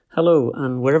Hello,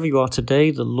 and wherever you are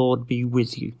today, the Lord be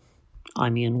with you.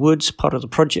 I'm Ian Woods, part of the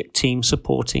project team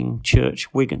supporting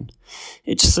Church Wigan.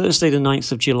 It's Thursday the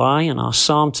 9th of July, and our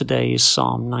psalm today is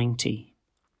Psalm 90.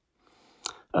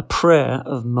 A prayer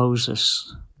of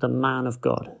Moses, the man of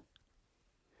God.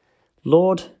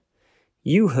 Lord,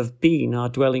 you have been our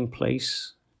dwelling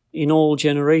place in all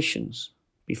generations,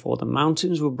 before the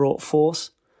mountains were brought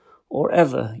forth, or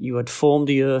ever you had formed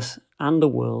the earth and the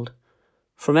world.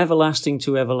 From everlasting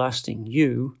to everlasting,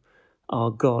 you are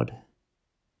God.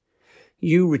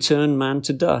 You return man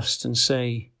to dust and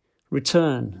say,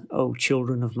 Return, O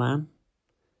children of man.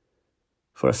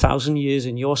 For 1,000 years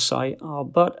in your sight are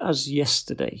but as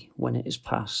yesterday when it is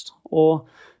past, or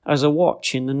as a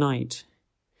watch in the night.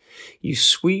 You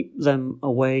sweep them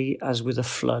away as with a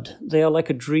flood. They are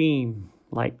like a dream,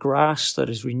 like grass that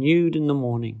is renewed in the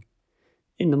morning.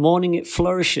 In the morning it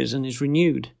flourishes and is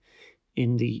renewed.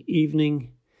 In the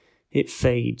evening it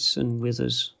fades and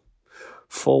withers.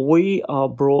 For we are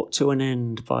brought to an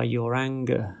end by your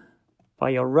anger.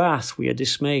 By your wrath we are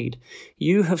dismayed.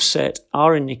 You have set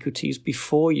our iniquities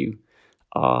before you,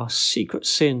 our secret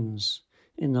sins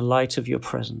in the light of your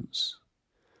presence.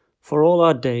 For all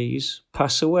our days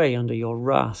pass away under your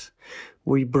wrath.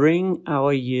 We bring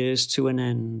our years to an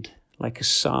end like a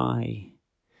sigh.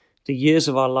 The years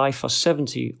of our life are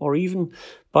 70, or even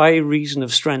by reason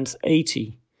of strength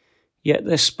 80. Yet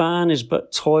their span is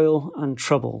but toil and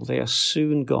trouble. They are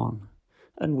soon gone,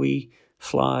 and we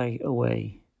fly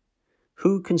away.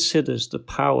 Who considers the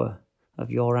power of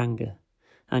your anger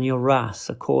and your wrath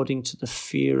according to the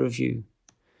fear of you?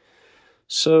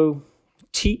 So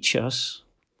teach us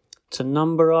to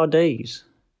number our days,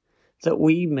 that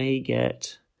we may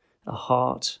get a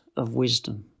heart of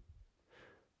wisdom.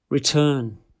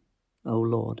 Return, O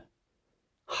Lord.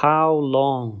 How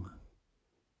long?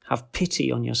 Have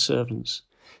pity on your servants.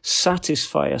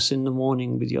 Satisfy us in the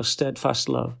morning with your steadfast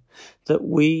love, that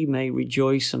we may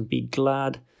rejoice and be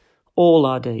glad all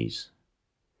our days.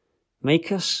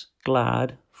 Make us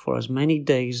glad for as many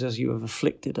days as you have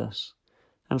afflicted us,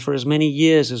 and for as many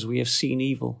years as we have seen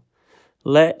evil.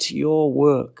 Let your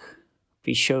work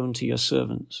be shown to your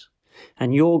servants,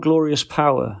 and your glorious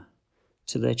power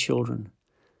to their children.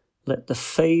 Let the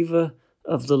favor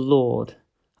of the Lord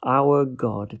our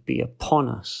God be upon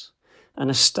us,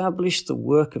 and establish the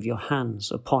work of your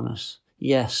hands upon us.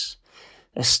 Yes,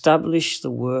 establish the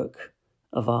work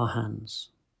of our hands.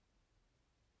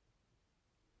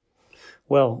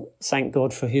 Well, thank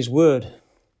God for his word.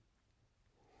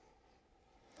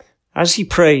 As he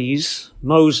prays,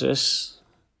 Moses,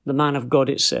 the man of God,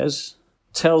 it says,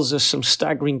 tells us some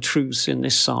staggering truths in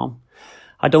this psalm.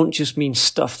 I don't just mean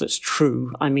stuff that's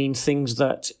true. I mean things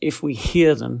that, if we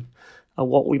hear them, are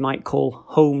what we might call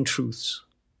home truths.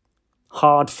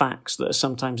 Hard facts that are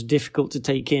sometimes difficult to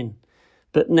take in,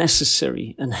 but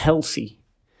necessary and healthy.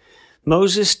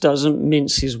 Moses doesn't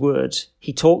mince his words.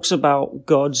 He talks about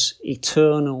God's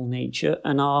eternal nature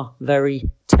and our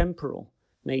very temporal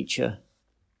nature.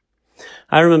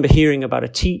 I remember hearing about a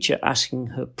teacher asking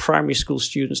her primary school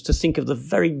students to think of the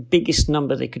very biggest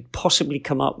number they could possibly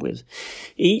come up with.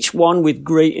 Each one, with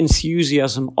great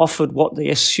enthusiasm, offered what they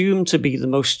assumed to be the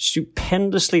most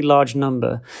stupendously large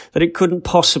number, that it couldn't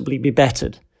possibly be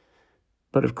bettered.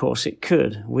 But of course it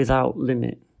could, without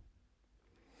limit.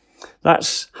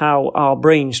 That's how our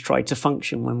brains try to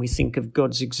function when we think of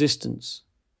God's existence.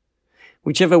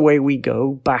 Whichever way we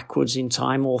go, backwards in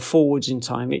time or forwards in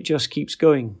time, it just keeps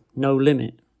going. No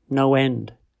limit, no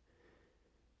end.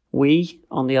 We,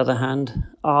 on the other hand,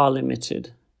 are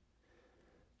limited.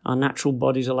 Our natural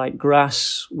bodies are like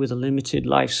grass with a limited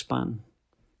lifespan.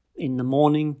 In the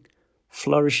morning,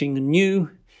 flourishing anew.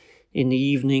 In the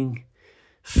evening,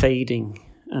 fading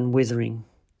and withering.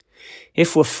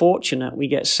 If we're fortunate, we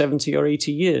get 70 or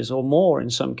 80 years or more in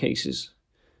some cases,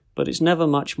 but it's never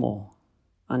much more.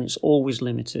 And it's always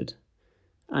limited,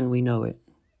 and we know it.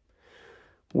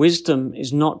 Wisdom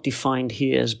is not defined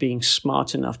here as being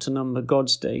smart enough to number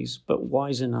God's days, but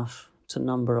wise enough to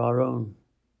number our own.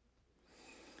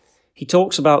 He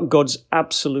talks about God's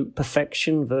absolute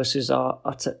perfection versus our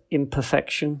utter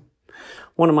imperfection.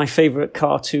 One of my favorite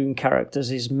cartoon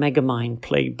characters is Megamind,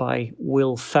 played by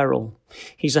Will Ferrell.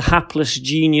 He's a hapless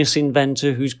genius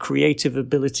inventor whose creative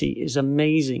ability is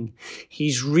amazing.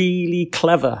 He's really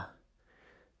clever,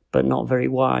 but not very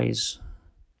wise.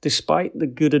 Despite the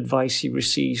good advice he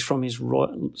receives from his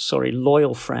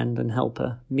loyal friend and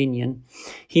helper, Minion,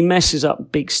 he messes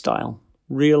up big style.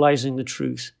 Realizing the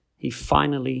truth, he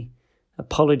finally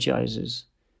apologizes,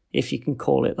 if you can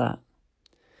call it that.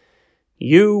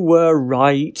 You were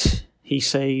right, he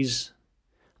says.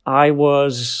 I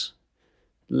was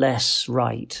less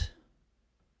right.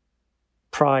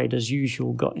 Pride, as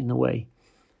usual, got in the way.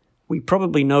 We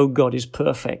probably know God is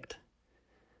perfect,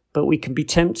 but we can be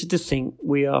tempted to think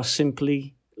we are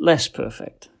simply less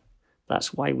perfect.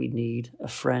 That's why we need a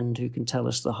friend who can tell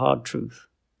us the hard truth,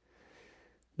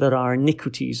 that our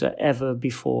iniquities are ever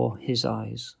before his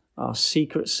eyes, our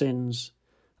secret sins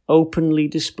openly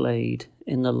displayed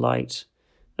in the light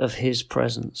of his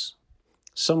presence.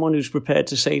 Someone who's prepared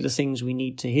to say the things we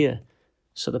need to hear,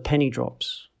 so the penny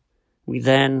drops. We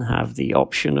then have the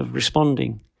option of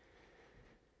responding.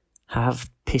 Have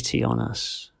pity on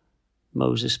us,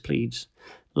 Moses pleads.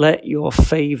 Let your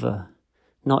favor,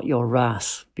 not your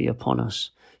wrath, be upon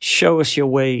us. Show us your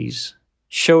ways.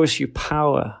 Show us your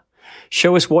power.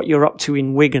 Show us what you're up to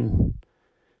in Wigan.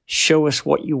 Show us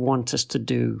what you want us to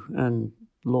do. And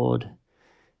Lord,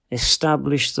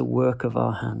 establish the work of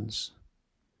our hands,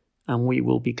 and we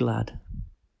will be glad.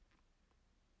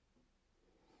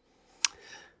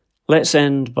 Let's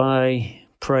end by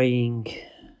praying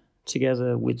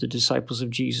together with the disciples of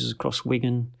Jesus across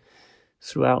Wigan,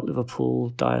 throughout Liverpool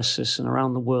Diocese and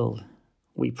around the world.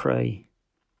 We pray,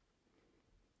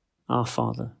 Our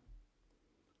Father,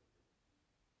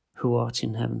 who art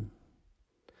in heaven,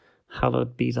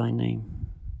 hallowed be thy name.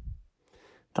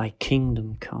 Thy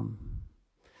kingdom come,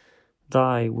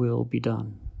 thy will be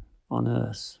done on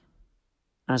earth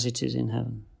as it is in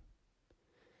heaven.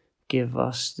 Give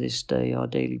us this day our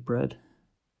daily bread,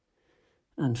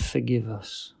 and forgive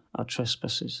us our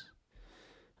trespasses,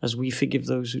 as we forgive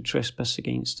those who trespass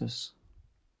against us.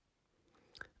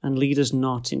 And lead us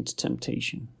not into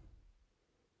temptation,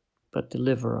 but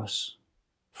deliver us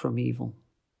from evil.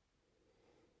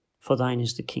 For thine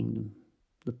is the kingdom,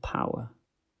 the power,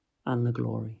 and the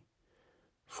glory,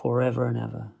 forever and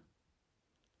ever.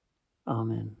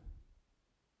 Amen.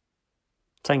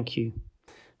 Thank you,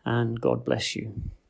 and God bless you.